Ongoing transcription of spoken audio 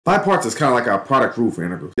By parts is kind of like our product rule for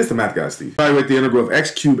integrals. It's the math guy, Steve. Evaluate the integral of x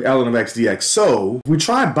cubed ln of x dx. So, if we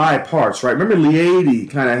try by parts, right? Remember LIATE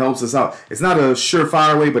kind of helps us out. It's not a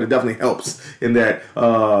surefire way, but it definitely helps in that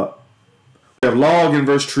we have log,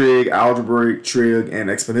 inverse trig, algebraic trig, and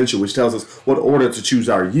exponential, which tells us what order to choose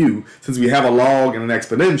our u. Since we have a log and an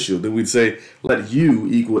exponential, then we'd say let u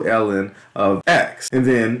equal ln of x. And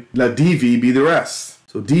then let dv be the rest.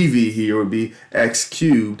 So dv here would be x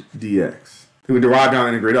cubed dx. Then we derive down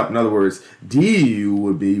and integrate up. In other words, du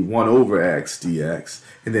would be 1 over x dx.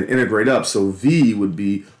 And then integrate up. So v would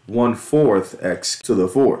be 1/4 x to the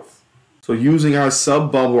 4th. So using our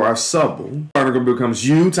sub-bubble, our integral becomes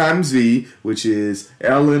u times v, which is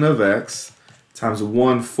ln of x times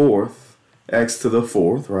 1/4 x to the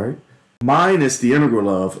 4th, right? Minus the integral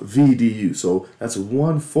of v du. So that's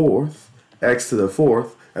 1/4 x to the 4th.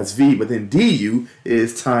 That's v. But then du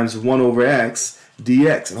is times 1 over x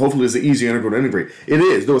dx. And hopefully it's an easier integral to integrate. It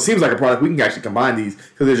is. Though it seems like a product, we can actually combine these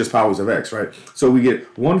because they're just powers of x, right? So we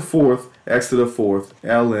get 1/4 x to the 4th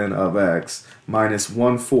ln of x minus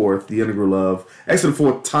 1/4 the integral of x to the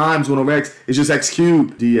 4th times 1 over x is just x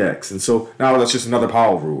cubed dx. And so now that's just another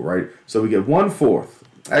power rule, right? So we get 1/4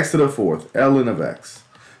 x to the 4th ln of x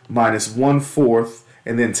minus 1/4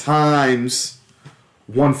 and then times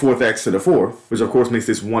 1/4 x to the 4th, which of course makes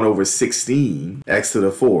this 1 over 16 x to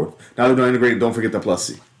the 4th. Now that we're going to integrate, don't forget the plus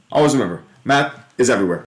c. Always remember, math is everywhere.